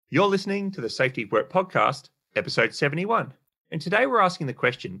You're listening to the Safety at Work podcast, episode 71. And today we're asking the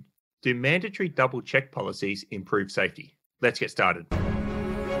question, do mandatory double check policies improve safety? Let's get started.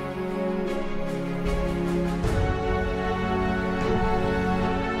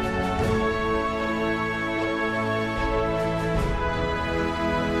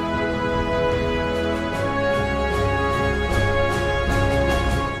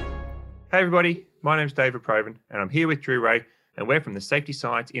 Hey everybody, my name's David Proven and I'm here with Drew Ray and we're from the Safety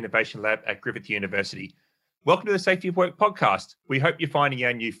Science Innovation Lab at Griffith University. Welcome to the Safety of Work podcast. We hope you're finding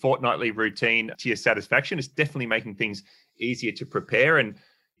our new fortnightly routine to your satisfaction. It's definitely making things easier to prepare. And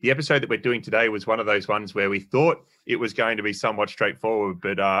the episode that we're doing today was one of those ones where we thought it was going to be somewhat straightforward,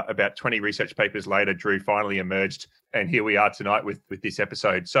 but about 20 research papers later, Drew finally emerged. And here we are tonight with this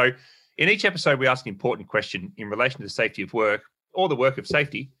episode. So in each episode, we ask an important question in relation to the safety of work or the work of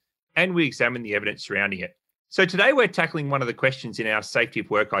safety, and we examine the evidence surrounding it. So today we're tackling one of the questions in our Safety of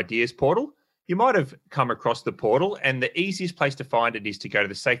Work Ideas portal. You might have come across the portal, and the easiest place to find it is to go to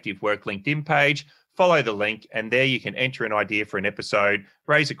the Safety of Work LinkedIn page, follow the link, and there you can enter an idea for an episode,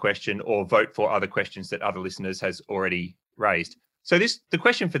 raise a question, or vote for other questions that other listeners has already raised. So the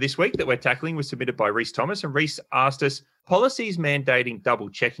question for this week that we're tackling was submitted by Reese Thomas, and Reese asked us, policies mandating double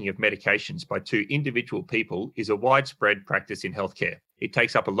checking of medications by two individual people is a widespread practice in healthcare. It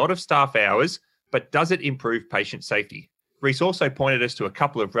takes up a lot of staff hours, but does it improve patient safety? Reese also pointed us to a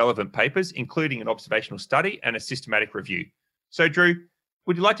couple of relevant papers, including an observational study and a systematic review. So Drew,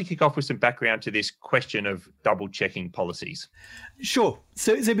 would you like to kick off with some background to this question of double checking policies? Sure.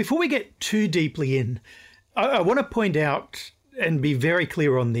 So before we get too deeply in, I want to point out and be very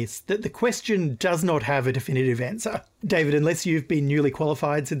clear on this, that the question does not have a definitive answer. David, unless you've been newly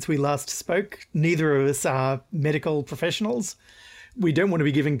qualified since we last spoke, neither of us are medical professionals. We don't want to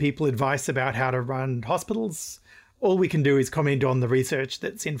be giving people advice about how to run hospitals. All we can do is comment on the research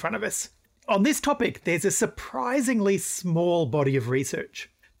that's in front of us. On this topic, there's a surprisingly small body of research.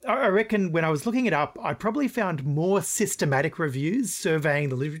 I reckon when I was looking it up, I probably found more systematic reviews surveying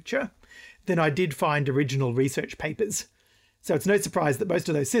the literature than I did find original research papers. So it's no surprise that most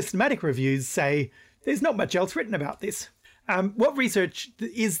of those systematic reviews say there's not much else written about this. What research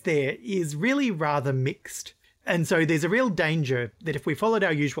is there is really rather mixed. And so there's a real danger that if we followed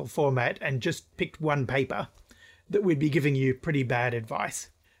our usual format and just picked one paper, that we'd be giving you pretty bad advice.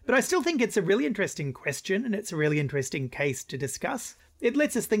 But I still think it's a really interesting question and it's a really interesting case to discuss. It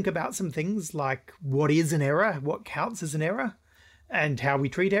lets us think about some things like what is an error, what counts as an error, and how we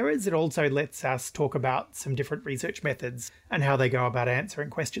treat errors. It also lets us talk about some different research methods and how they go about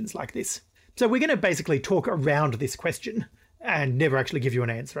answering questions like this. So we're going to basically talk around this question and never actually give you an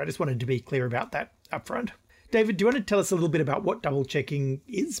answer. I just wanted to be clear about that up front. David, do you want to tell us a little bit about what double checking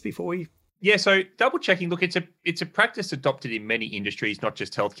is before we... Yeah, so double checking, look, it's a practice adopted in many industries, not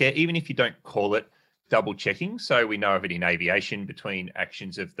just healthcare, even if you don't call it double checking. So we know of it in aviation between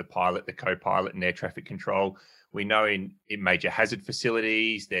actions of the pilot, the co-pilot and air traffic control. We know in major hazard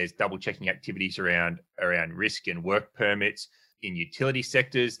facilities, there's double checking activities around risk and work permits. In utility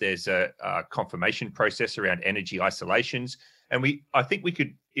sectors, there's a confirmation process around energy isolations. And I think we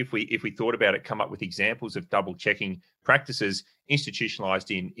could, if we thought about it, come up with examples of double checking practices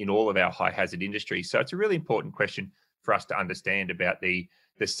institutionalized in all of our high hazard industries. So it's a really important question for us to understand about the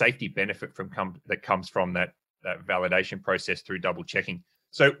safety benefit that comes from that validation process through double checking.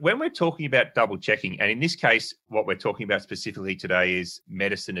 So when we're talking about double checking, and in this case, what we're talking about specifically today is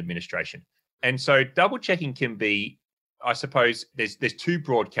medicine administration. And so double checking can be, I suppose, there's two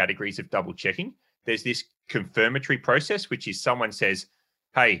broad categories of double checking. There's this confirmatory process, which is someone says,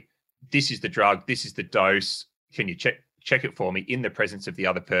 hey, this is the drug, this is the dose, can you check it for me in the presence of the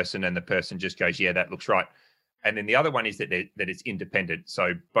other person? And the person just goes, yeah, that looks right. And then the other one is that it's independent.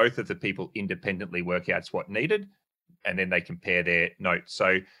 So both of the people independently work out what's needed, and then they compare their notes.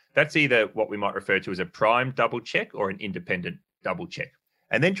 So that's either what we might refer to as a prime double check or an independent double check.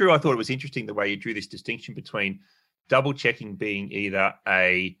 And then, Drew, I thought it was interesting the way you drew this distinction between double checking being either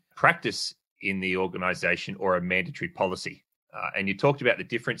a practice in the organization or a mandatory policy. And you talked about the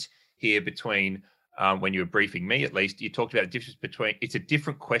difference here between, when you were briefing me at least, you talked about the difference between, it's a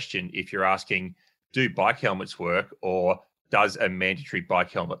different question if you're asking, do bike helmets work or does a mandatory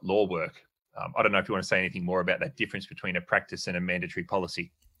bike helmet law work? I don't know if you want to say anything more about that difference between a practice and a mandatory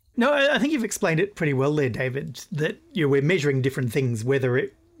policy. No, I think you've explained it pretty well there, David, that we're measuring different things, whether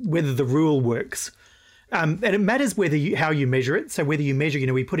the rule works. And it matters how you measure it. So whether you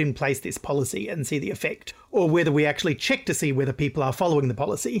measure, we put in place this policy and see the effect, or whether we actually check to see whether people are following the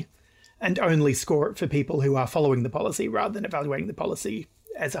policy and only score it for people who are following the policy rather than evaluating the policy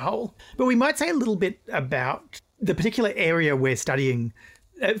as a whole. But we might say a little bit about the particular area we're studying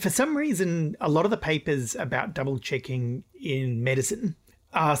For some reason, a lot of the papers about double checking in medicine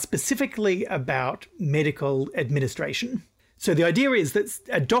are specifically about medical administration. So the idea is that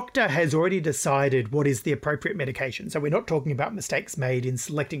a doctor has already decided what is the appropriate medication. So we're not talking about mistakes made in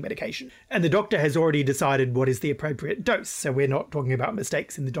selecting medication. And the doctor has already decided what is the appropriate dose. So we're not talking about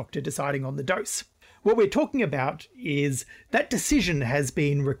mistakes in the doctor deciding on the dose. What we're talking about is that decision has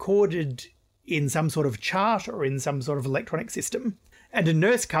been recorded in some sort of chart or in some sort of electronic system. And a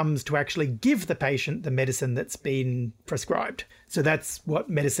nurse comes to actually give the patient the medicine that's been prescribed. So that's what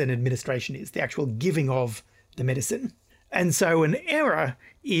medicine administration is, the actual giving of the medicine. And so an error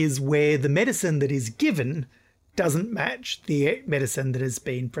is where the medicine that is given doesn't match the medicine that has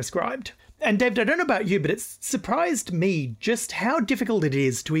been prescribed. And David, I don't know about you, but it's surprised me just how difficult it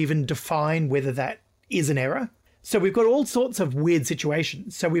is to even define whether that is an error. So we've got all sorts of weird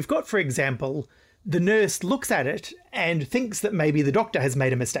situations. So we've got, for example, the nurse looks at it and thinks that maybe the doctor has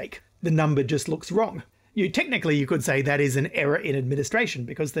made a mistake. The number just looks wrong. Technically, you could say that is an error in administration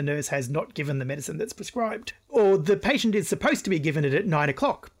because the nurse has not given the medicine that's prescribed. Or the patient is supposed to be given it at 9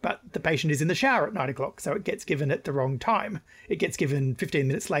 o'clock, but the patient is in the shower at 9 o'clock, so it gets given at the wrong time. It gets given 15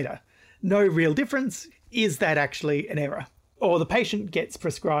 minutes later. No real difference. Is that actually an error? Or the patient gets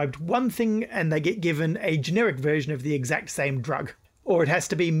prescribed one thing and they get given a generic version of the exact same drug. Or it has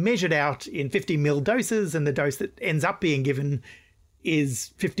to be measured out in 50 ml doses and the dose that ends up being given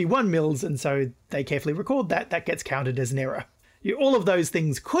is 51 mils, and so they carefully record that. That gets counted as an error. All of those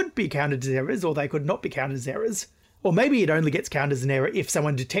things could be counted as errors, or they could not be counted as errors. Or maybe it only gets counted as an error if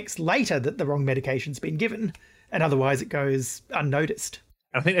someone detects later that the wrong medication's been given, and otherwise it goes unnoticed.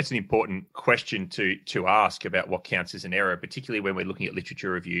 I think that's an important question to ask about what counts as an error, particularly when we're looking at literature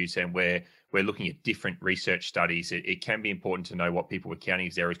reviews and we're looking at different research studies. It can be important to know what people are counting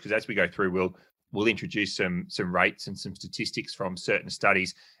as errors, because as we go through, we'll introduce some rates and some statistics from certain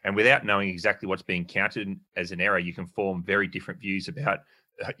studies. And without knowing exactly what's being counted as an error, you can form very different views about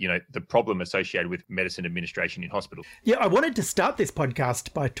the problem associated with medicine administration in hospital. Yeah, I wanted to start this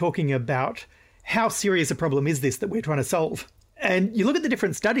podcast by talking about how serious a problem is this that we're trying to solve. And you look at the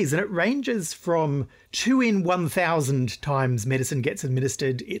different studies and it ranges from 2 in 1,000 times medicine gets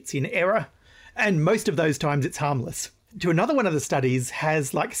administered, it's in error. And most of those times it's harmless. To another one of the studies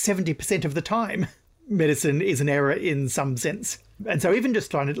has like 70% of the time medicine is an error in some sense. And so even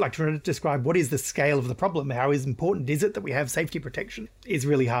just trying to describe what is the scale of the problem, how important is it that we have safety protection, is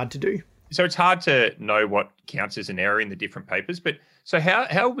really hard to do. So it's hard to know what counts as an error in the different papers, but so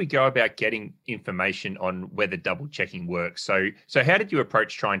how would we go about getting information on whether double checking works? So how did you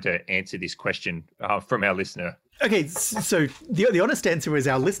approach trying to answer this question from our listener? Okay, so the honest answer is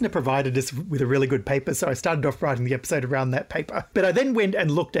our listener provided us with a really good paper, so I started off writing the episode around that paper. But I then went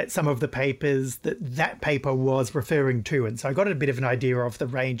and looked at some of the papers that paper was referring to, and so I got a bit of an idea of the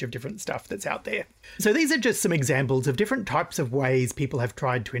range of different stuff that's out there. So these are just some examples of different types of ways people have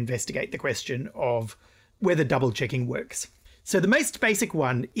tried to investigate the question of whether double checking works. So the most basic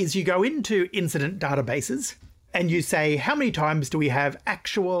one is you go into incident databases and you say, how many times do we have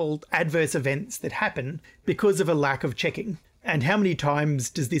actual adverse events that happen because of a lack of checking? And how many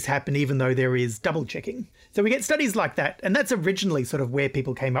times does this happen even though there is double checking? So we get studies like that. And that's originally sort of where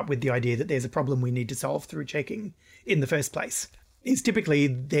people came up with the idea that there's a problem we need to solve through checking in the first place. Is typically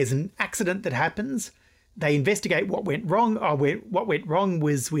there's an accident that happens. They investigate what went wrong. What went wrong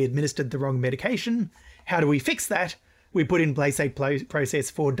was we administered the wrong medication. How do we fix that? We put in place a process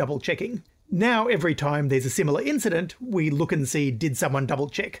for double checking. Now, every time there's a similar incident, we look and see, did someone double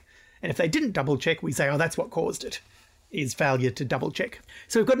check? And if they didn't double check, we say, oh, that's what caused it, is failure to double check.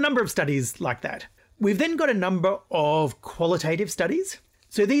 So we've got a number of studies like that. We've then got a number of qualitative studies.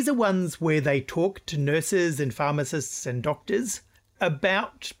 So these are ones where they talk to nurses and pharmacists and doctors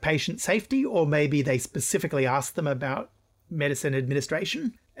about patient safety, or maybe they specifically ask them about medicine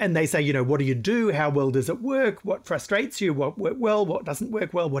administration. And they say, what do you do? How well does it work? What frustrates you? What worked well? What doesn't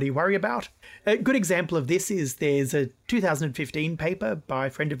work well? What do you worry about? A good example of this is there's a 2015 paper by a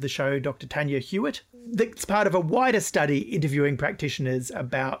friend of the show, Dr. Tanya Hewitt, that's part of a wider study interviewing practitioners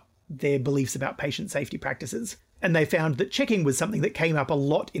about their beliefs about patient safety practices. And they found that checking was something that came up a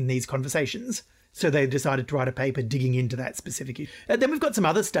lot in these conversations. So they decided to write a paper digging into that specific issue. Then we've got some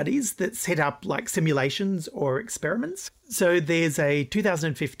other studies that set up like simulations or experiments. So there's a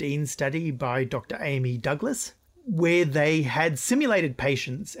 2015 study by Dr. Amy Douglas where they had simulated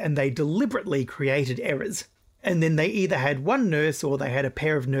patients and they deliberately created errors. And then they either had one nurse or they had a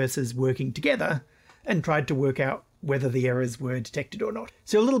pair of nurses working together and tried to work out whether the errors were detected or not.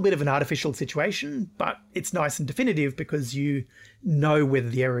 So a little bit of an artificial situation, but it's nice and definitive because you know whether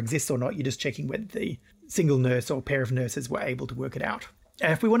the error exists or not. You're just checking whether the single nurse or pair of nurses were able to work it out.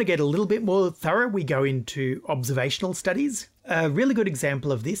 If we want to get a little bit more thorough, we go into observational studies. A really good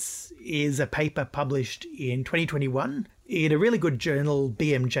example of this is a paper published in 2021 in a really good journal,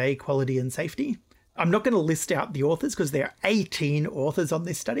 BMJ Quality and Safety. I'm not going to list out the authors because there are 18 authors on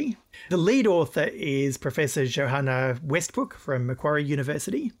this study. The lead author is Professor Johanna Westbrook from Macquarie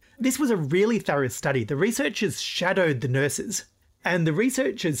University. This was a really thorough study. The researchers shadowed the nurses, and the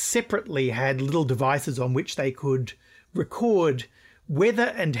researchers separately had little devices on which they could record whether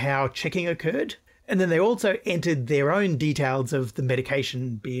and how checking occurred. And then they also entered their own details of the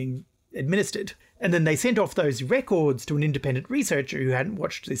medication being administered. And then they sent off those records to an independent researcher who hadn't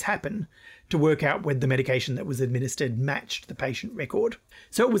watched this happen to work out whether the medication that was administered matched the patient record.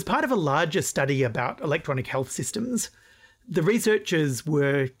 So it was part of a larger study about electronic health systems. The researchers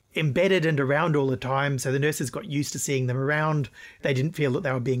were embedded and around all the time, so the nurses got used to seeing them around. They didn't feel that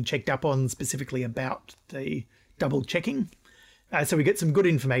they were being checked up on specifically about the double checking. So we get some good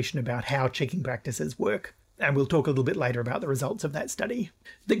information about how checking practices work. And we'll talk a little bit later about the results of that study.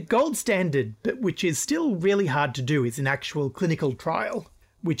 The gold standard, but which is still really hard to do, is an actual clinical trial,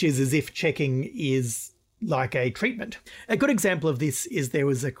 which is as if checking is like a treatment. A good example of this is there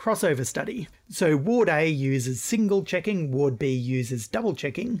was a crossover study. So Ward A uses single checking, Ward B uses double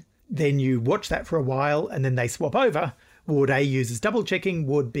checking. Then you watch that for a while and then they swap over. Ward A uses double checking,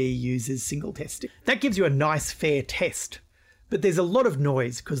 Ward B uses single testing. That gives you a nice fair test. But there's a lot of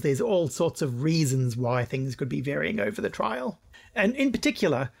noise because there's all sorts of reasons why things could be varying over the trial. And in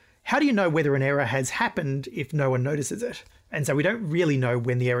particular, how do you know whether an error has happened if no one notices it? And so we don't really know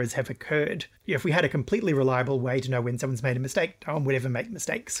when the errors have occurred. If we had a completely reliable way to know when someone's made a mistake, no one would ever make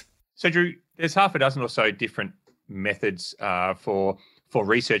mistakes. So Drew, there's half a dozen or so different methods for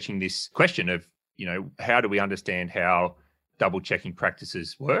researching this question of, how do we understand how double checking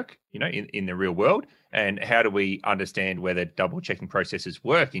practices work, in the real world, and how do we understand whether double checking processes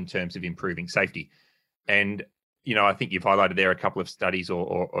work in terms of improving safety? And, I think you've highlighted there a couple of studies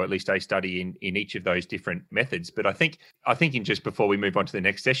or at least a study in each of those different methods. But I think in just before we move on to the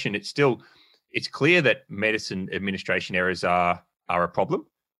next session, it's clear that medicine administration errors are a problem.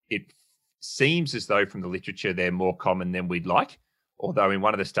 It seems as though from the literature, they're more common than we'd like. Although in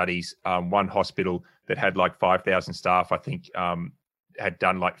one of the studies, one hospital that had like 5,000 staff, I think, had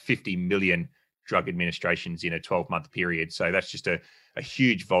done like 50 million drug administrations in a 12-month period. So that's just a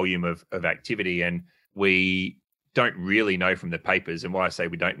huge volume of activity. And we don't really know from the papers. And why I say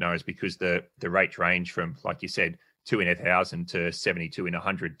we don't know is because the rates range from, like you said, 2 in 1,000 to 72 in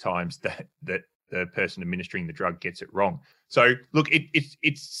 100 times that the person administering the drug gets it wrong. So look,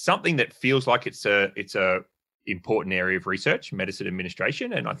 it's something that feels like it's a important area of research, medicine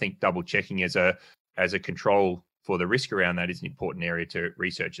administration, and I think double checking as a control for the risk around that is an important area to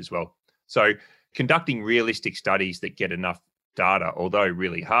research as well. So conducting realistic studies that get enough data, although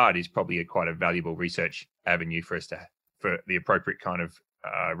really hard, is probably quite a valuable research avenue for the appropriate kind of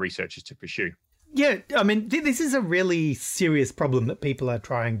researchers to pursue. Yeah, I mean, this is a really serious problem that people are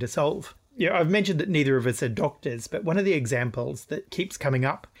trying to solve. I've mentioned that neither of us are doctors, but one of the examples that keeps coming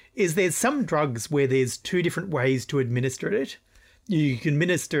up is there's some drugs where there's 2 different ways to administer it. You can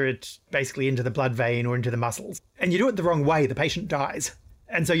administer it basically into the blood vein or into the muscles, and you do it the wrong way, the patient dies.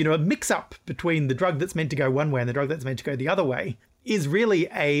 And so, a mix-up between the drug that's meant to go one way and the drug that's meant to go the other way is really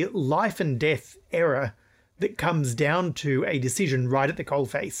a life and death error that comes down to a decision right at the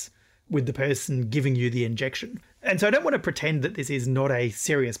coalface with the person giving you the injection. And so I don't want to pretend that this is not a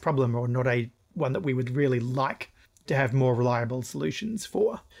serious problem or not one that we would really like to have more reliable solutions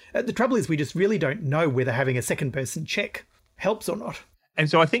for. The trouble is we just really don't know whether having a second person check helps or not. And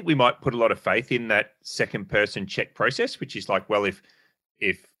so I think we might put a lot of faith in that second person check process, which is like, well,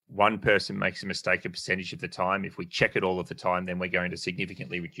 if one person makes a mistake a percentage of the time, if we check it all of the time, then we're going to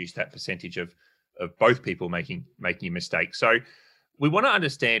significantly reduce that percentage of both people making a mistake. So we want to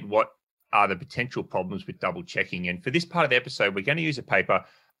understand what are the potential problems with double checking. And for this part of the episode, we're going to use a paper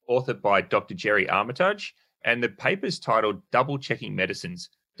authored by Dr. Jerry Armitage. And the paper's titled Double Checking Medicines,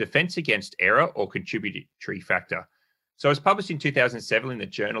 Defense Against Error or Contributory Factor. So it was published in 2007 in the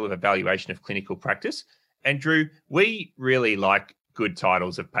Journal of Evaluation of Clinical Practice. And Drew, we really like good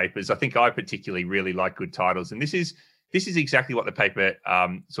titles of papers. I think I particularly really like good titles. And this is exactly what the paper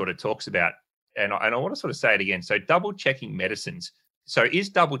sort of talks about. And I want to sort of say it again. So double checking medicines. So is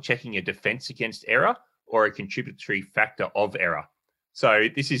double checking a defense against error or a contributory factor of error? So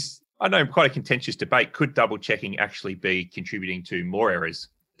this is, I know, quite a contentious debate. Could double checking actually be contributing to more errors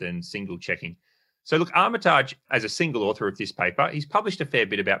than single checking? So look, Armitage, as a single author of this paper, he's published a fair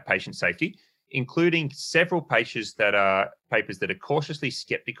bit about patient safety, including several papers that are cautiously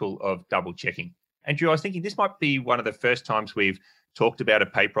skeptical of double checking. And Drew, I was thinking this might be one of the first times we've talked about a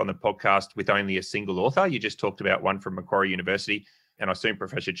paper on the podcast with only a single author. You just talked about one from Macquarie University, and I assume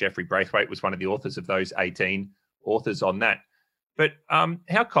Professor Jeffrey Braithwaite was one of the authors of those 18 authors on that. But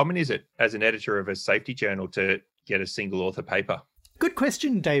how common is it as an editor of a safety journal to get a single author paper? Good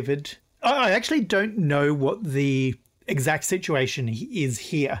question, David. I actually don't know what the exact situation is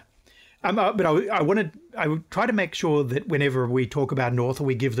here. But I would try to make sure that whenever we talk about an author,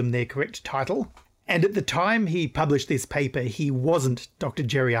 we give them their correct title. And at the time he published this paper, he wasn't Dr.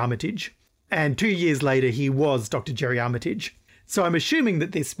 Jerry Armitage. And 2 years later, he was Dr. Jerry Armitage. So I'm assuming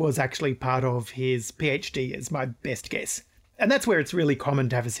that this was actually part of his PhD, is my best guess. And that's where it's really common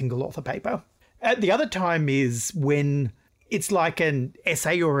to have a single author paper. The other time is when it's like an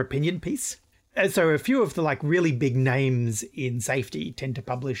essay or opinion piece. So a few of the really big names in safety tend to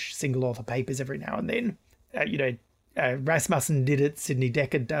publish single author papers every now and then. Rasmussen did it, Sidney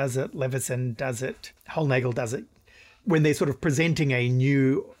Decker does it, Leveson does it, Holnagel does it. When they're sort of presenting a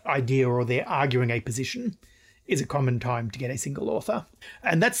new idea or they're arguing a position is a common time to get a single author.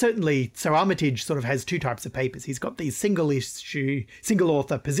 And that's certainly, so Armitage sort of has two types of papers. He's got these single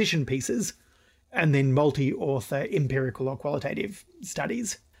author position pieces and then multi-author empirical or qualitative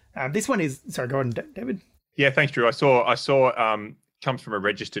studies. This one is, sorry, go on, David. Yeah, thanks, Drew. I saw comes from a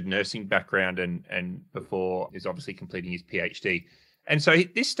registered nursing background and before is obviously completing his PhD. And so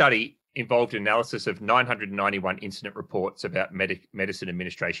this study involved analysis of 991 incident reports about medicine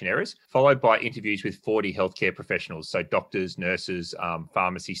administration errors, followed by interviews with 40 healthcare professionals, so doctors, nurses,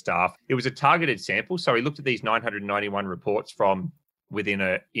 pharmacy staff. It was a targeted sample. So he looked at these 991 reports from within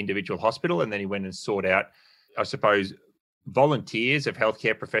an individual hospital, and then he went and sought out, I suppose, volunteers of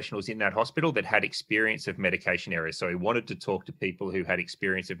healthcare professionals in that hospital that had experience of medication errors. So he wanted to talk to people who had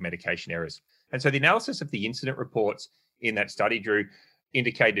experience of medication errors. And so the analysis of the incident reports in that study, Drew,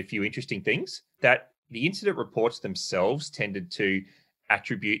 indicated a few interesting things. That the incident reports themselves tended to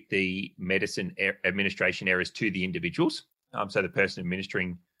attribute the medicine administration errors to the individuals, so the person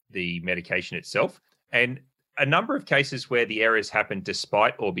administering the medication itself. And a number of cases where the errors happened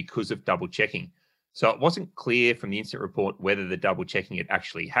despite or because of double checking. So it wasn't clear from the incident report whether the double checking had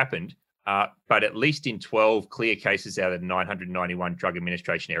actually happened, but at least in 12 clear cases out of the 991 drug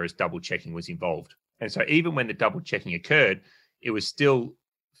administration errors, double checking was involved. And so even when the double checking occurred, it was still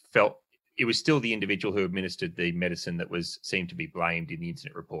the individual who administered the medicine that seemed to be blamed in the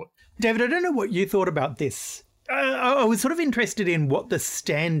incident report. David, I don't know what you thought about this. I was sort of interested in what the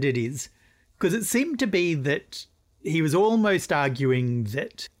standard is, because it seemed to be that he was almost arguing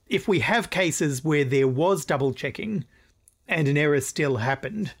that if we have cases where there was double checking and an error still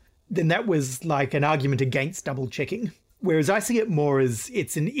happened, then that was like an argument against double checking. Whereas I see it more as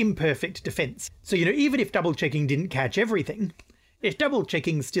it's an imperfect defense. So, even if double checking didn't catch everything, if double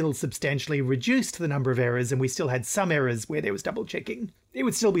checking still substantially reduced the number of errors and we still had some errors where there was double checking, it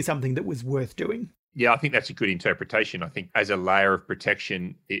would still be something that was worth doing. Yeah, I think that's a good interpretation. I think as a layer of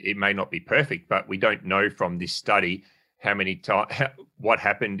protection, it may not be perfect, but we don't know from this study what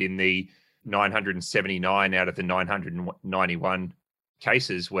happened in the 979 out of the 991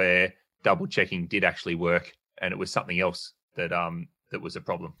 cases where double checking did actually work, and it was something else that was a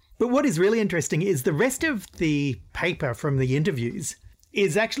problem. But what is really interesting is the rest of the paper from the interviews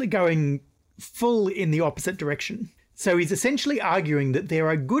is actually going full in the opposite direction. So he's essentially arguing that there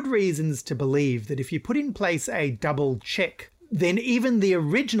are good reasons to believe that if you put in place a double check, then even the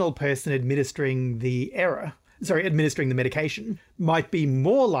original person administering the medication might be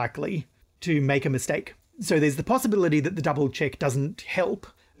more likely to make a mistake. So there's the possibility that the double check doesn't help,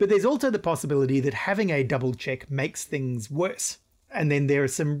 but there's also the possibility that having a double check makes things worse. And then there are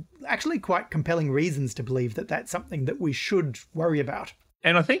some actually quite compelling reasons to believe that that's something that we should worry about.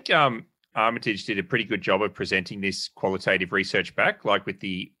 And I think Armitage did a pretty good job of presenting this qualitative research back, like with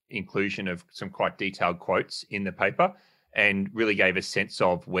the inclusion of some quite detailed quotes in the paper, and really gave a sense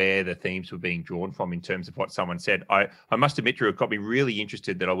of where the themes were being drawn from in terms of what someone said. I must admit, Drew, it got me really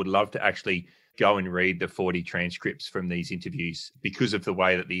interested that I would love to actually go and read the 40 transcripts from these interviews because of the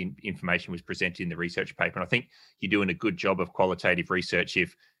way that the information was presented in the research paper. And I think you're doing a good job of qualitative research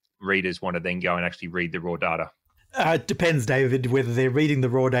if readers want to then go and actually read the raw data. It depends, David, whether they're reading the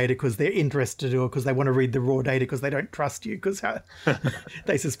raw data because they're interested or because they want to read the raw data because they don't trust you because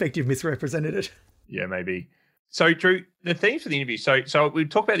they suspect you've misrepresented it. Yeah, maybe. So, Drew, the themes for the interview. So I want to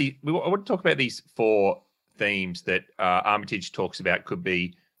talk about these 4 themes that Armitage talks about could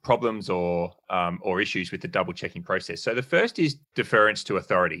be problems or issues with the double checking process. So the first is deference to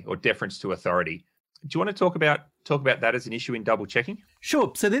authority or deference to authority. Do you want to talk about that as an issue in double checking?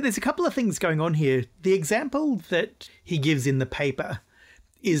 Sure. So there's a couple of things going on here. The example that he gives in the paper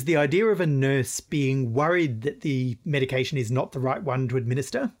is the idea of a nurse being worried that the medication is not the right one to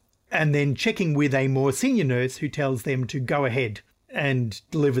administer, and then checking with a more senior nurse who tells them to go ahead and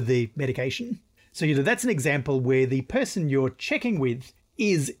deliver the medication. So, that's an example where the person you're checking with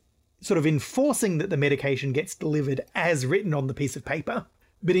is sort of enforcing that the medication gets delivered as written on the piece of paper,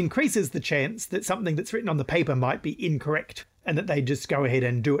 but increases the chance that something that's written on the paper might be incorrect and that they just go ahead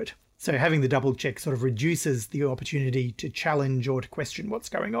and do it. So having the double check sort of reduces the opportunity to challenge or to question what's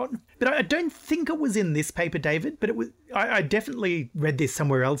going on. But I don't think it was in this paper, David, but it was. I definitely read this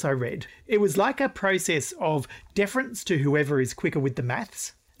somewhere else I read. It was like a process of deference to whoever is quicker with the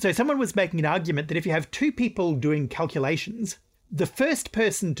maths. So someone was making an argument that if you have two people doing calculations, the first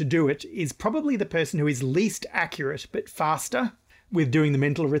person to do it is probably the person who is least accurate but faster with doing the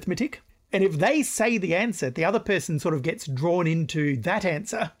mental arithmetic. And if they say the answer, the other person sort of gets drawn into that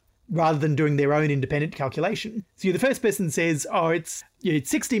answer rather than doing their own independent calculation. So the first person says, it's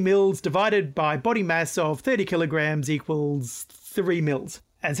 60 mils divided by body mass of 30 kilograms equals 3 mils.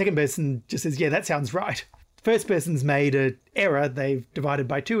 And the second person just says, yeah, that sounds right. First person's made an error. They've divided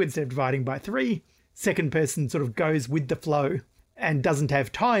by 2 instead of dividing by 3. Second person sort of goes with the flow and doesn't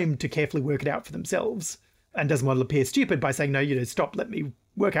have time to carefully work it out for themselves and doesn't want to appear stupid by saying, no, stop, let me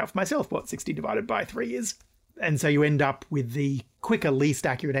work out for myself what 60 divided by 3 is. And so you end up with the quicker, least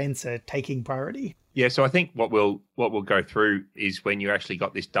accurate answer taking priority. Yeah, so I think what we'll go through is when you actually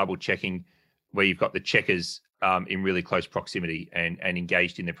got this double checking where you've got the checkers in really close proximity and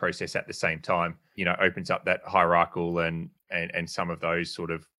engaged in the process at the same time, opens up that hierarchical and some of those sort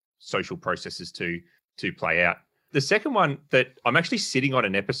of social processes to play out. The second one that I'm actually sitting on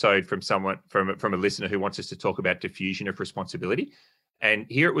an episode from a listener who wants us to talk about diffusion of responsibility. And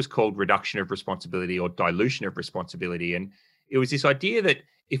here it was called reduction of responsibility or dilution of responsibility. And it was this idea that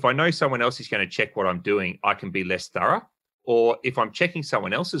if I know someone else is going to check what I'm doing, I can be less thorough. Or if I'm checking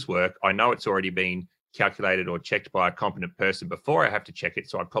someone else's work, I know it's already been calculated or checked by a competent person before I have to check it.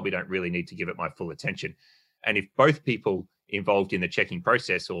 So I probably don't really need to give it my full attention. And if both people involved in the checking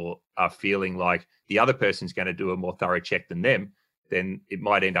process or are feeling like the other person's going to do a more thorough check than them, then it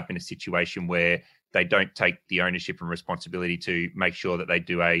might end up in a situation where they don't take the ownership and responsibility to make sure that they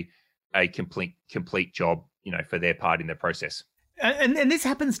do a complete job, for their part in the process. And this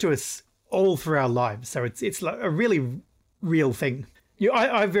happens to us all through our lives. So it's like a really real thing.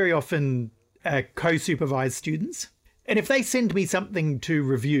 I very often co-supervise students. And if they send me something to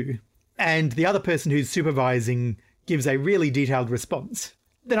review and the other person who's supervising gives a really detailed response,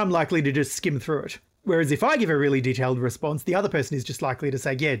 then I'm likely to just skim through it. Whereas if I give a really detailed response, the other person is just likely to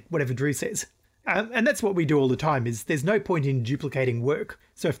say, yeah, whatever Drew says. And that's what we do all the time, is there's no point in duplicating work.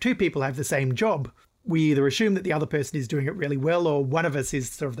 So if two people have the same job, we either assume that the other person is doing it really well, or one of us is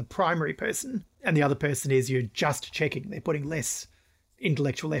sort of the primary person, and the other person is you're just checking. They're putting less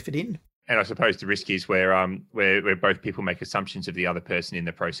intellectual effort in. And I suppose the risk is where both people make assumptions of the other person in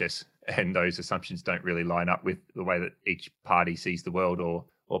the process, and those assumptions don't really line up with the way that each party sees the world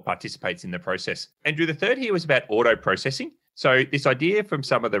or participates in the process. Andrew, the third here was about auto-processing. So this idea from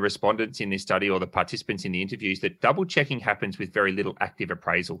some of the respondents in this study or the participants in the interviews that double checking happens with very little active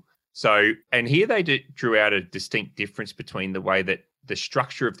appraisal. So, and here they drew out a distinct difference between the way that the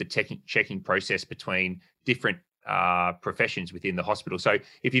structure of the checking process between different professions within the hospital. So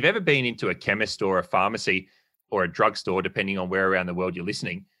if you've ever been into a chemist or a pharmacy or a drugstore, depending on where around the world you're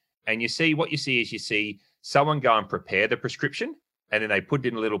listening, and you see someone go and prepare the prescription, and then they put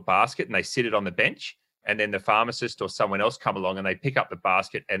it in a little basket and they sit it on the bench. And then the pharmacist or someone else come along and they pick up the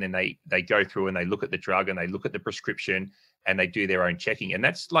basket, and then they go through and they look at the drug and they look at the prescription and they do their own checking. And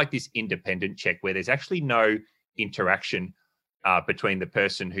that's like this independent check where there's actually no interaction between the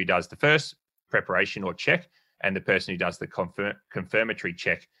person who does the first preparation or check and the person who does the confirmatory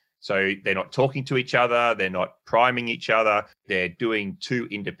check. So they're not talking to each other. They're not priming each other. They're doing two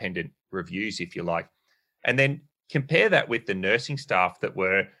independent reviews, if you like. And then compare that with the nursing staff that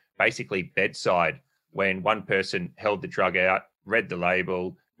were basically bedside, when one person held the drug out, read the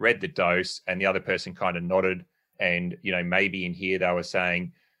label, read the dose, and the other person kind of nodded. And, maybe in here they were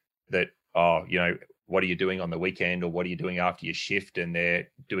saying that, what are you doing on the weekend, or what are you doing after your shift? And they're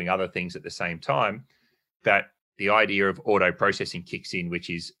doing other things at the same time. That the idea of auto-processing kicks in, which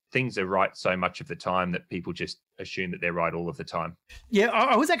is things are right so much of the time that people just assume that they're right all of the time. Yeah,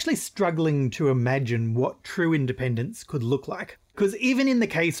 I was actually struggling to imagine what true independence could look like. Because even in the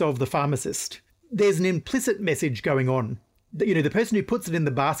case of the pharmacist, there's an implicit message going on. The person who puts it in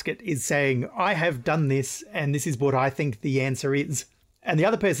the basket is saying, I have done this, and this is what I think the answer is. And the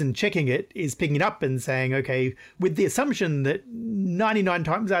other person checking it is picking it up and saying, okay, with the assumption that 99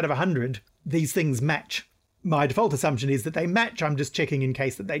 times out of 100, these things match. my default assumption is that they match. I'm just checking in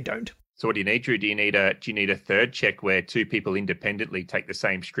case that they don't. So what do you need, Drew? Do you need a third check where two people independently take the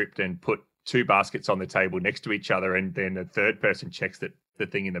same script and put two baskets on the table next to each other, and then a third person checks that the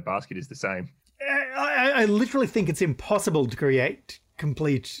thing in the basket is the same? I literally think it's impossible to create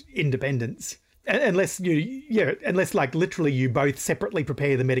complete independence unless like literally you both separately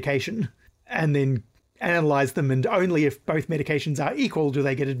prepare the medication and then analyze them, and only if both medications are equal do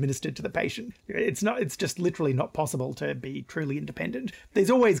they get administered to the patient. It's just literally not possible to be truly independent.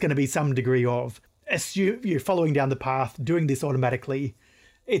 There's always going to be some degree of you're following down the path, doing this automatically.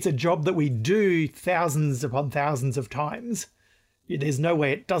 It's a job that we do thousands upon thousands of times. There's no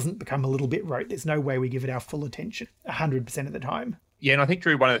way it doesn't become a little bit rote. There's no way we give it our full attention 100% of the time. Yeah, and I think,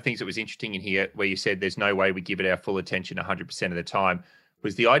 Drew, one of the things that was interesting in here where you said there's no way we give it our full attention 100% of the time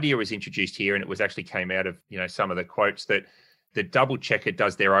was the idea was introduced here, and it was actually came out of, some of the quotes that the double checker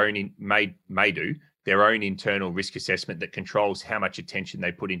does their own, may do their own internal risk assessment that controls how much attention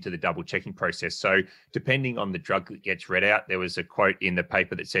they put into the double checking process. So depending on the drug that gets read out, there was a quote in the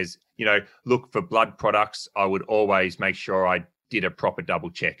paper that says, look, for blood products, I would always make sure I did a proper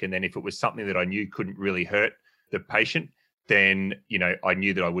double check. And then if it was something that I knew couldn't really hurt the patient, then, I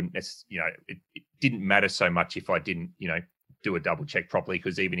knew that I wouldn't, it didn't matter so much if I didn't, do a double check properly,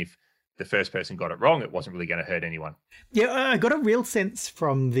 because even if the first person got it wrong, it wasn't really going to hurt anyone. Yeah, I got a real sense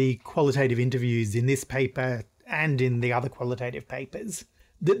from the qualitative interviews in this paper and in the other qualitative papers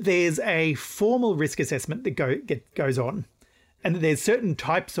that there's a formal risk assessment that goes on, and that there's certain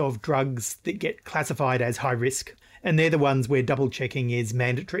types of drugs that get classified as high risk, and they're the ones where double checking is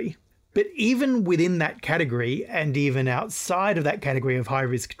mandatory. But even within that category, and even outside of that category of high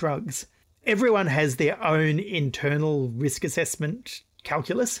risk drugs, everyone has their own internal risk assessment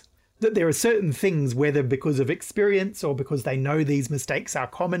calculus. That there are certain things, whether because of experience or because they know these mistakes are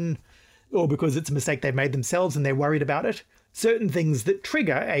common, or because it's a mistake they've made themselves and they're worried about it, certain things that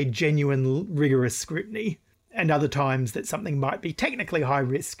trigger a genuine rigorous scrutiny, and other times that something might be technically high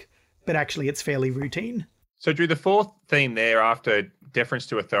risk, but actually it's fairly routine. So, Drew, the fourth theme there after deference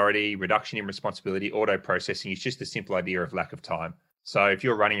to authority, reduction in responsibility, auto-processing is just the simple idea of lack of time. So if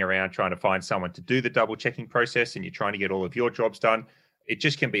you're running around trying to find someone to do the double checking process and you're trying to get all of your jobs done, it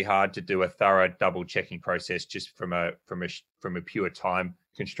just can be hard to do a thorough double checking process just from a pure time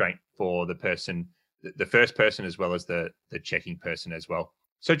constraint for the person, the first person, as well as the checking person as well.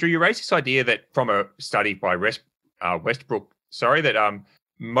 So, Drew, you raised this idea that from a study by Westbrook, that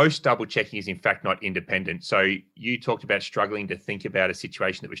most double checking is in fact not independent. So you talked about struggling to think about a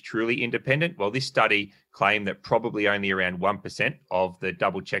situation that was truly independent. Well, this study claimed that probably only around 1% of the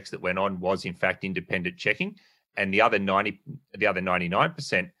double checks that went on was in fact independent checking, and the other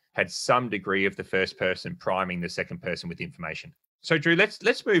 99% had some degree of the first person priming the second person with information. So, Drew,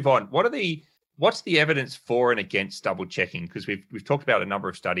 let's move on. What's the evidence for and against double checking? Because we've talked about a number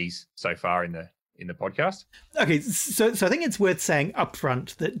of studies so far in the podcast. Okay, so I think it's worth saying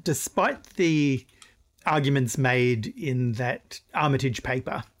upfront that despite the arguments made in that Armitage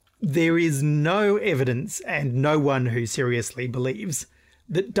paper, there is no evidence and no one who seriously believes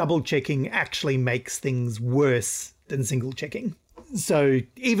that double checking actually makes things worse than single checking. So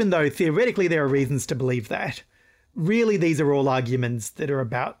even though theoretically there are reasons to believe that, really these are all arguments that are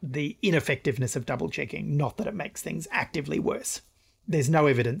about the ineffectiveness of double checking, not that it makes things actively worse. There's no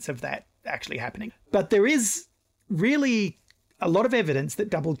evidence of that actually happening. But there is really a lot of evidence that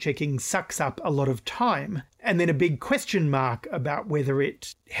double checking sucks up a lot of time, and then a big question mark about whether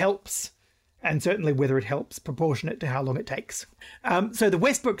it helps, and certainly whether it helps proportionate to how long it takes. So the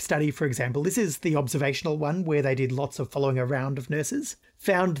Westbrook study, for example, this is the observational one where they did lots of following around of nurses,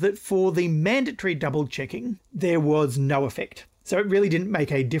 found that for the mandatory double checking, there was no effect. So it really didn't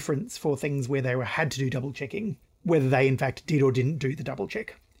make a difference for things where they had to do double checking, whether they in fact did or didn't do the double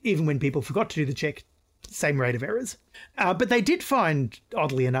check. Even when people forgot to do the check, same rate of errors. But they did find,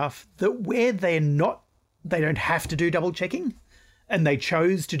 oddly enough, that where they don't have to do double checking, and they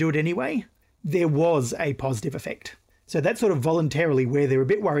chose to do it anyway, there was a positive effect. So that's sort of voluntarily where they're a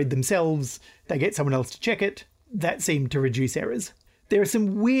bit worried themselves, they get someone else to check it, that seemed to reduce errors. There are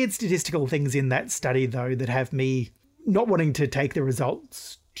some weird statistical things in that study, though, that have me not wanting to take the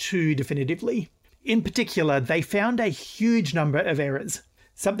results too definitively. In particular, they found a huge number of errors.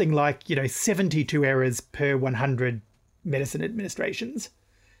 Something like, 72 errors per 100 medicine administrations,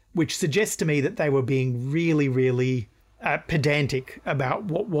 which suggests to me that they were being really, really pedantic about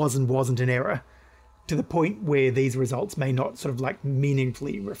what was and wasn't an error, to the point where these results may not sort of like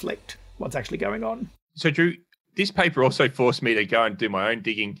meaningfully reflect what's actually going on. So, Drew, this paper also forced me to go and do my own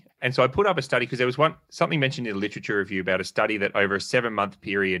digging. And so I put up a study because there was something mentioned in the literature review about a study that over a 7-month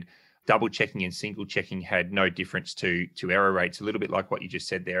period, double checking and single checking had no difference to error rates, a little bit like what you just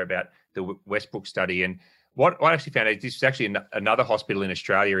said there about the Westbrook study. And what I actually found is this was actually another hospital in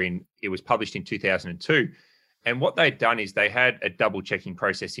Australia. It was published in 2002. And what they'd done is they had a double checking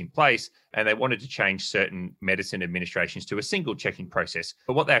process in place, and they wanted to change certain medicine administrations to a single checking process.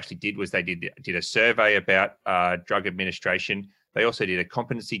 But what they actually did was they did a survey about drug administration. They also did a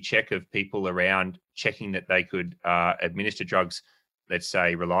competency check of people around checking that they could administer drugs, let's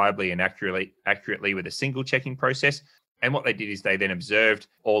say, reliably and accurately with a single checking process. And what they did is they then observed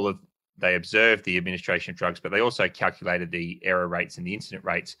the administration of drugs, but they also calculated the error rates and the incident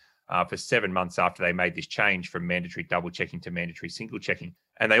rates for 7 months after they made this change from mandatory double checking to mandatory single checking.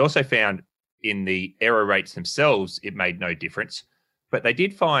 And they also found in the error rates themselves, it made no difference. But they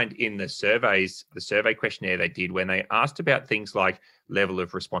did find in the surveys, the survey questionnaire they did, when they asked about things like level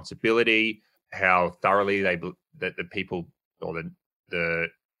of responsibility, how thoroughly that the people or the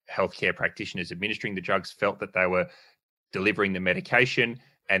healthcare practitioners administering the drugs felt that they were delivering the medication,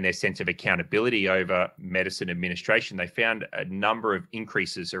 and their sense of accountability over medicine administration, they found a number of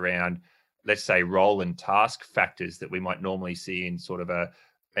increases around, let's say, role and task factors that we might normally see in sort of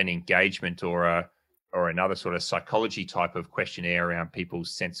an engagement or another sort of psychology type of questionnaire around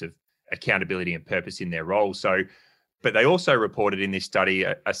people's sense of accountability and purpose in their role. So, but they also reported in this study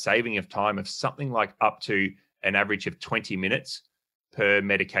a saving of time of something like up to an average of 20 minutes per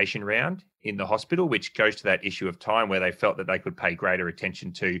medication round in the hospital, which goes to that issue of time where they felt that they could pay greater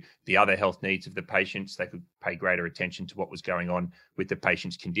attention to the other health needs of the patients. They could pay greater attention to what was going on with the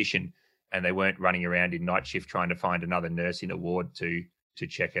patient's condition, and they weren't running around in night shift trying to find another nurse in a ward to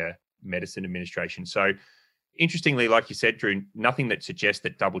check a medicine administration. So interestingly, like you said, Drew, nothing that suggests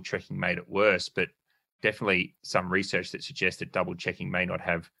that double checking made it worse, but definitely some research that suggests that double checking may not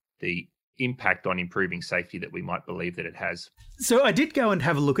have the impact on improving safety that we might believe that it has. So I did go and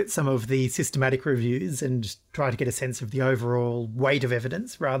have a look at some of the systematic reviews and try to get a sense of the overall weight of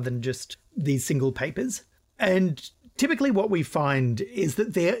evidence rather than just these single papers. And typically what we find is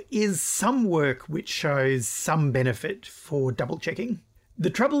that there is some work which shows some benefit for double checking. The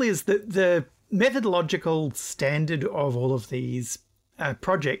trouble is that the methodological standard of all of these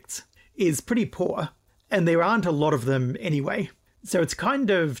projects is pretty poor, and there aren't a lot of them anyway. So it's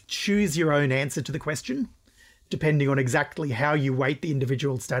kind of choose your own answer to the question, depending on exactly how you weight the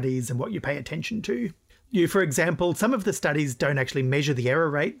individual studies and what you pay attention to. For example, some of the studies don't actually measure the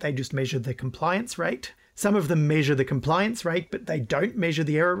error rate, they just measure the compliance rate. Some of them measure the compliance rate, but they don't measure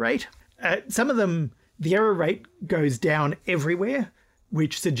the error rate. Some of them, the error rate goes down everywhere,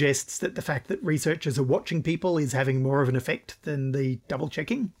 which suggests that the fact that researchers are watching people is having more of an effect than the double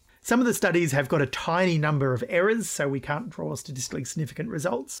checking. Some of the studies have got a tiny number of errors, so we can't draw statistically significant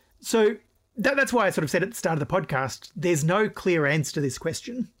results. So that's why I sort of said at the start of the podcast, there's no clear answer to this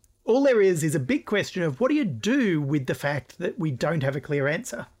question. All there is a big question of what do you do with the fact that we don't have a clear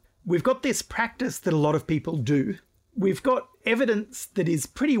answer? We've got this practice that a lot of people do. We've got evidence that is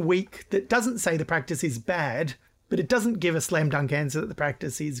pretty weak that doesn't say the practice is bad, but it doesn't give a slam dunk answer that the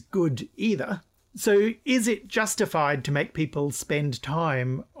practice is good either. So is it justified to make people spend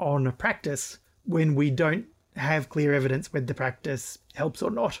time on a practice when we don't have clear evidence whether the practice helps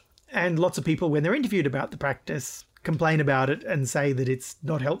or not? And lots of people, when they're interviewed about the practice, complain about it and say that it's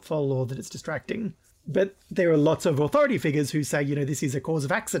not helpful or that it's distracting. But there are lots of authority figures who say, this is a cause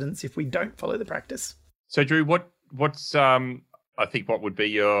of accidents if we don't follow the practice. So Drew, what's I think what would be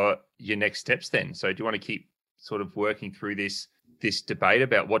your next steps then? So do you want to keep sort of working through this debate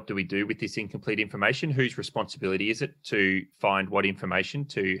about what do we do with this incomplete information? Whose responsibility is it to find what information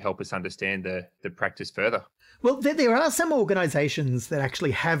to help us understand the practice further? Well, there are some organisations that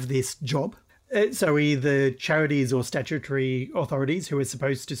actually have this job. So either charities or statutory authorities who are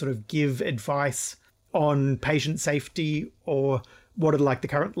supposed to sort of give advice on patient safety or what are like the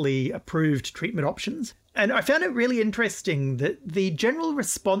currently approved treatment options. And I found it really interesting that the general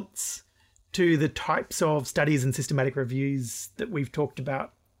response to the types of studies and systematic reviews that we've talked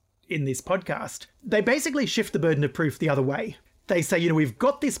about in this podcast, they basically shift the burden of proof the other way. They say, we've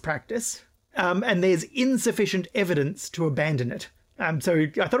got this practice and there's insufficient evidence to abandon it. So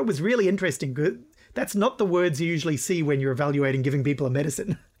I thought it was really interesting. That's not the words you usually see when you're evaluating giving people a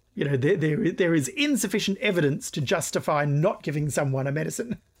medicine. There is insufficient evidence to justify not giving someone a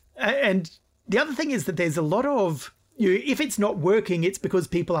medicine. And the other thing is that there's a lot of, if it's not working, it's because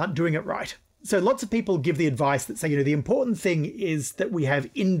people aren't doing it right. So lots of people give the advice that say, the important thing is that we have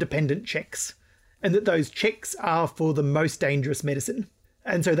independent checks and that those checks are for the most dangerous medicine.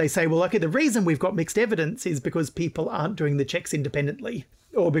 And so they say, well, okay, the reason we've got mixed evidence is because people aren't doing the checks independently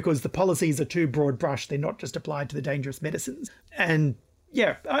or because the policies are too broad brush. They're not just applied to the dangerous medicines. And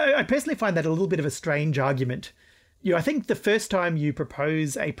Yeah, I personally find that a little bit of a strange argument. I think the first time you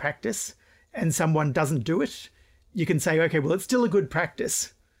propose a practice and someone doesn't do it, you can say, okay, well, it's still a good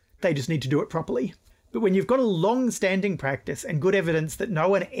practice. They just need to do it properly. But when you've got a long-standing practice and good evidence that no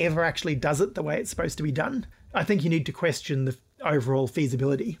one ever actually does it the way it's supposed to be done, I think you need to question the overall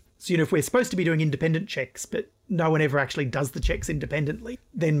feasibility. So, if we're supposed to be doing independent checks, but no one ever actually does the checks independently,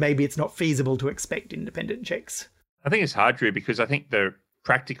 then maybe it's not feasible to expect independent checks. I think it's hard, Drew, because I think the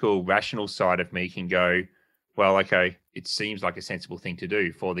practical, rational side of me can go, well, okay, it seems like a sensible thing to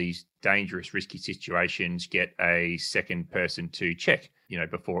do for these dangerous, risky situations, get a second person to check,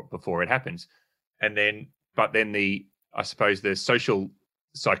 before it happens. But then I suppose the social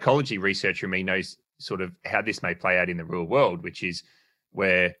psychology researcher in me knows sort of how this may play out in the real world, which is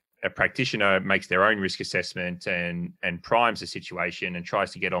where a practitioner makes their own risk assessment and primes the situation and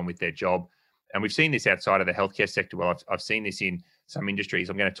tries to get on with their job. And we've seen this outside of the healthcare sector. Well, I've seen this in some industries.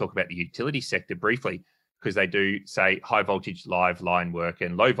 I'm going to talk about the utility sector briefly because they do, say, high voltage live line work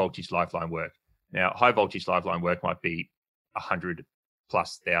and low voltage live line work. Now, high voltage live line work might be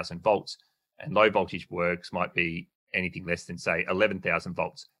 100,000+ volts, and low voltage works might be anything less than, say, 11,000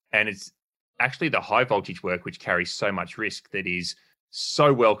 volts. And it's actually the high voltage work which carries so much risk that is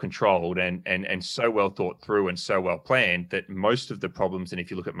so well controlled and so well thought through and so well planned that most of the problems, and if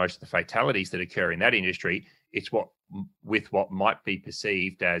you look at most of the fatalities that occur in that industry, it's what might be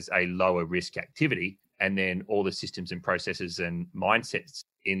perceived as a lower risk activity. And then all the systems and processes and mindsets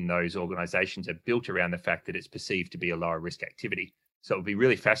in those organizations are built around the fact that it's perceived to be a lower risk activity. So it would be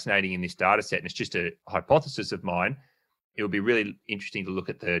really fascinating in this data set, and it's just a hypothesis of mine. It would be really interesting to look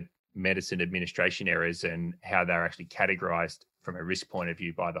at the medicine administration errors and how they're actually categorized from a risk point of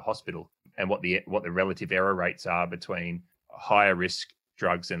view by the hospital, and what the relative error rates are between higher risk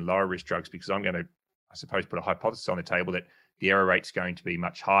drugs and lower risk drugs, because I'm going to, I suppose, put a hypothesis on the table that the error rate's going to be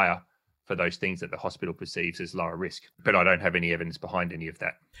much higher for those things that the hospital perceives as lower risk. But I don't have any evidence behind any of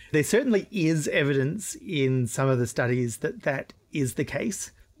that. There certainly is evidence in some of the studies that is the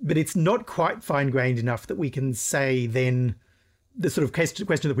case, but it's not quite fine-grained enough that we can say then the sort of question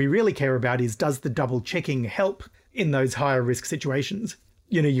that we really care about is, does the double checking help in those higher risk situations?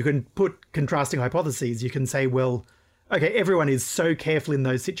 You can put contrasting hypotheses. You can say, well, okay, everyone is so careful in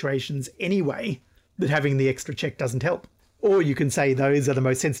those situations anyway that having the extra check doesn't help. Or you can say those are the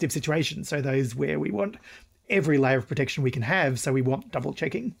most sensitive situations, so those where we want every layer of protection we can have, so we want double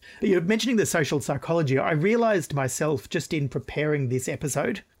checking. But you're mentioning the social psychology. I realized myself just in preparing this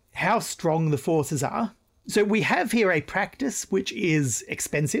episode how strong the forces are. So we have here a practice which is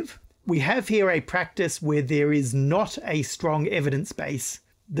expensive. We have here a practice where there is not a strong evidence base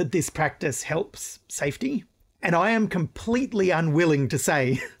that this practice helps safety. And I am completely unwilling to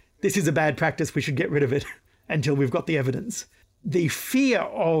say this is a bad practice, we should get rid of it, until we've got the evidence. The fear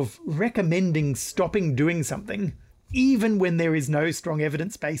of recommending stopping doing something, even when there is no strong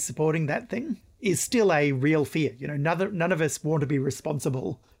evidence base supporting that thing, is still a real fear. None of us want to be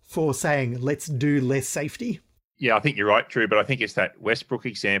responsible for saying, let's do less safety. Yeah, I think you're right, Drew, but I think it's that Westbrook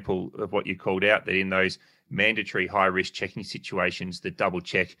example of what you called out, that in those mandatory high-risk checking situations, the double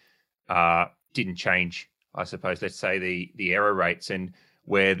check didn't change, I suppose, let's say the error rates, and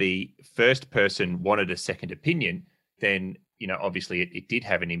where the first person wanted a second opinion, then, obviously it did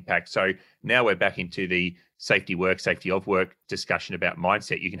have an impact. So now we're back into the safety of work discussion about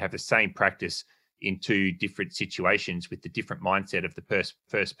mindset. You can have the same practice in two different situations with the different mindset of the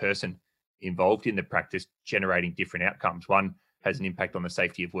first person involved in the practice, generating different outcomes. One has an impact on the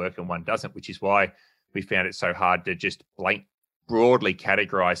safety of work and one doesn't, which is why we found it so hard to just broadly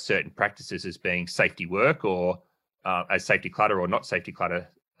categorize certain practices as being safety work or as safety clutter or not safety clutter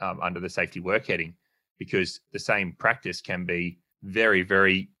under the safety work heading, because the same practice can be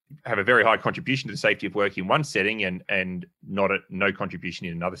have a very high contribution to the safety of work in one setting and no contribution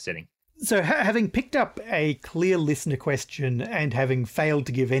in another setting. So having picked up a clear listener question and having failed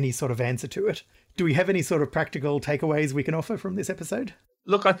to give any sort of answer to it, do we have any sort of practical takeaways we can offer from this episode?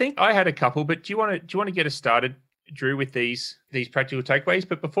 Look, I think I had a couple, but do you want to get us started, Drew, with these practical takeaways?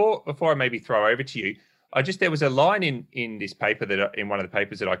 But before I maybe throw over to you, there was a line in this paper in one of the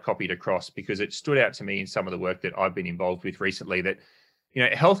papers that I copied across because it stood out to me in some of the work that I've been involved with recently, that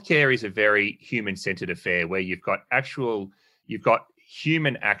healthcare is a very human-centered affair where you've got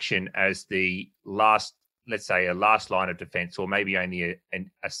human action as the last, let's say, a last line of defense, or maybe only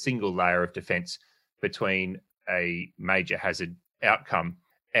a single layer of defense between a major hazard outcome.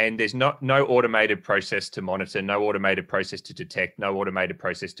 And there's no automated process to monitor, no automated process to detect, no automated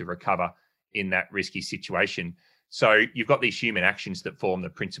process to recover in that risky situation. So you've got these human actions that form the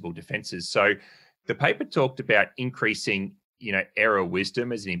principal defenses. So the paper talked about increasing error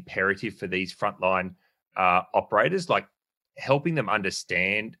wisdom as an imperative for these frontline operators, like helping them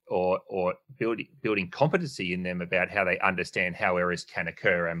understand or building competency in them about how they understand how errors can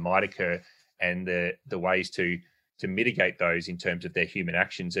occur and might occur, and the ways to mitigate those in terms of their human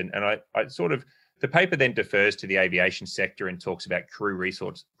actions. And I sort of, the paper then defers to the aviation sector and talks about crew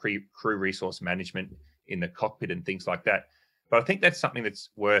resource management in the cockpit and things like that. But I think that's something that's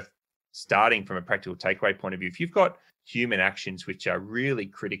worth starting from a practical takeaway point of view. If you've got human actions which are really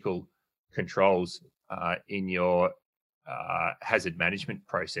critical controls in your hazard management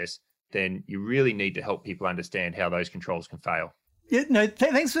process, then you really need to help people understand how those controls can fail. Yeah, no,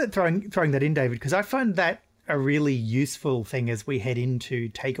 thanks for throwing that in, David, because I find that a really useful thing as we head into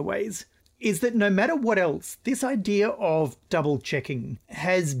takeaways, is that no matter what else, this idea of double checking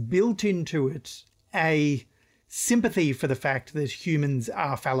has built into it a sympathy for the fact that humans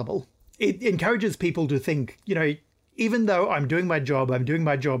are fallible. It encourages people to think, even though I'm doing my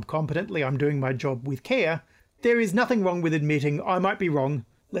job competently, I'm doing my job with care, there is nothing wrong with admitting I might be wrong.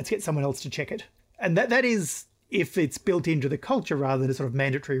 Let's get someone else to check it. And that is, if it's built into the culture rather than a sort of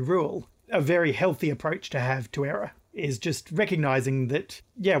mandatory rule, a very healthy approach to have to error, is just recognizing that,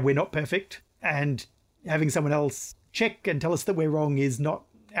 yeah, we're not perfect, and having someone else check and tell us that we're wrong is not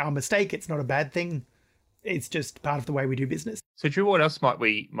our mistake. It's not a bad thing. It's just part of the way we do business. So, Drew, what else might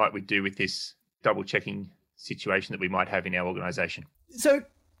we do with this double checking situation that we might have in our organization? So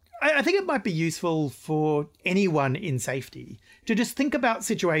I think it might be useful for anyone in safety to just think about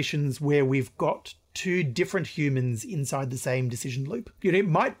situations where we've got two different humans inside the same decision loop. It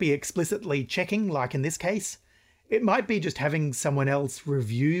might be explicitly checking, like in this case. It might be just having someone else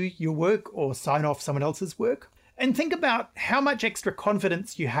review your work or sign off someone else's work. And think about how much extra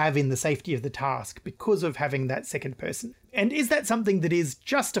confidence you have in the safety of the task because of having that second person. And is that something that is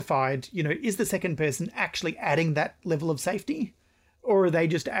justified? Is the second person actually adding that level of safety? Or are they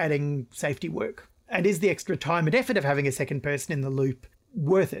just adding safety work? And is the extra time and effort of having a second person in the loop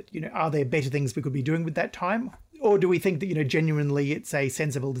worth it? Are there better things we could be doing with that time? Or do we think that, genuinely it's a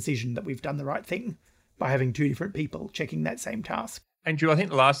sensible decision that we've done the right thing by having two different people checking that same task? And Drew, I think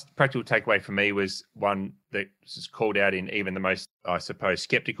the last practical takeaway for me was one that was called out in even the most, I suppose,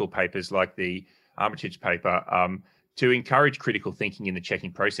 skeptical papers like the Armitage paper, to encourage critical thinking in the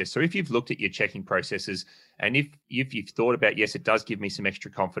checking process. So if you've looked at your checking processes and if you've thought about, yes, it does give me some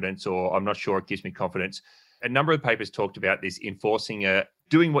extra confidence, or I'm not sure it gives me confidence, a number of papers talked about this,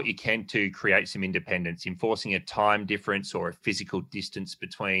 doing what you can to create some independence, enforcing a time difference or a physical distance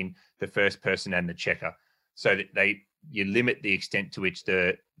between the first person and the checker, so that you limit the extent to which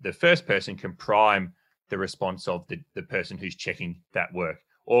the first person can prime the response of the person who's checking that work,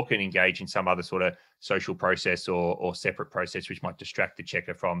 or can engage in some other sort of social process or separate process which might distract the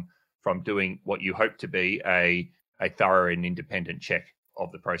checker from doing what you hope to be a thorough and independent check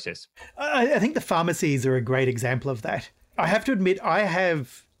of the process. I think the pharmacies are a great example of that. I have to admit, I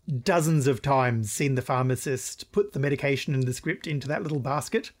have dozens of times seen the pharmacist put the medication and the script into that little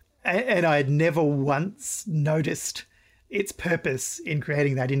basket, and I had never once noticed its purpose in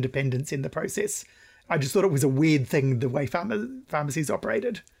creating that independence in the process. I just thought it was a weird thing, the way pharmacies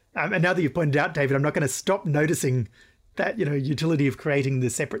operated. And now that you've pointed out, David, I'm not going to stop noticing that, utility of creating the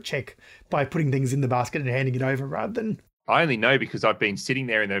separate check by putting things in the basket and handing it over rather than... I only know because I've been sitting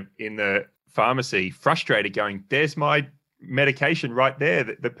there in the pharmacy frustrated going, there's my medication right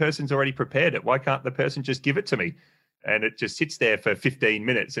there. The person's already prepared it. Why can't the person just give it to me? And it just sits there for 15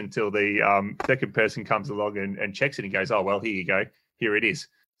 minutes until the second person comes along and checks it and goes, oh, well, here you go. Here it is.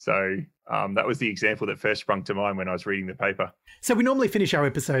 So that was the example that first sprung to mind when I was reading the paper. So we normally finish our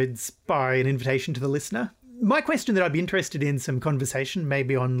episodes by an invitation to the listener. My question that I'd be interested in some conversation,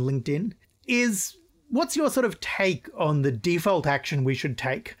 maybe on LinkedIn, is what's your sort of take on the default action we should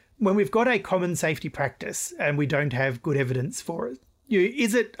take when we've got a common safety practice and we don't have good evidence for it?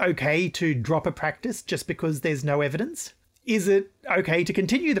 Is it okay to drop a practice just because there's no evidence? Is it okay to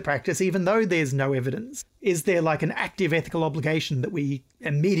continue the practice even though there's no evidence? Is there like an active ethical obligation that we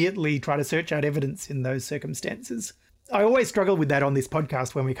immediately try to search out evidence in those circumstances? I always struggle with that on this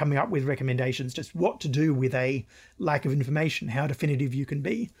podcast when we're coming up with recommendations, just what to do with a lack of information, how definitive you can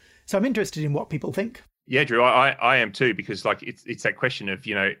be. So I'm interested in what people think. Yeah, Drew, I am too, because it's that question of,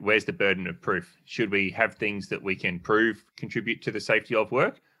 where's the burden of proof? Should we have things that we can prove contribute to the safety of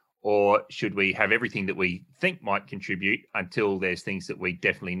work? Or should we have everything that we think might contribute until there's things that we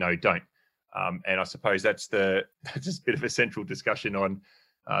definitely know don't? And I suppose that's just a bit of a central discussion on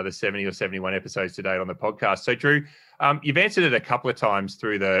the 70 or 71 episodes to date on the podcast. So, Drew, you've answered it a couple of times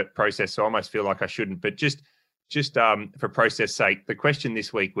through the process, so I almost feel like I shouldn't. But just for process sake, the question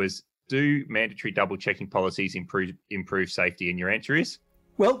this week was, do mandatory double checking policies improve safety? And your answer is?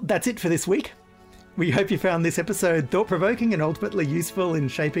 Well, that's it for this week. We hope you found this episode thought-provoking and ultimately useful in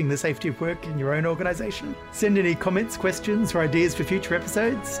shaping the safety of work in your own organisation. Send any comments, questions, or ideas for future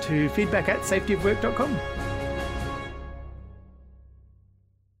episodes to feedback@safetyofwork.com.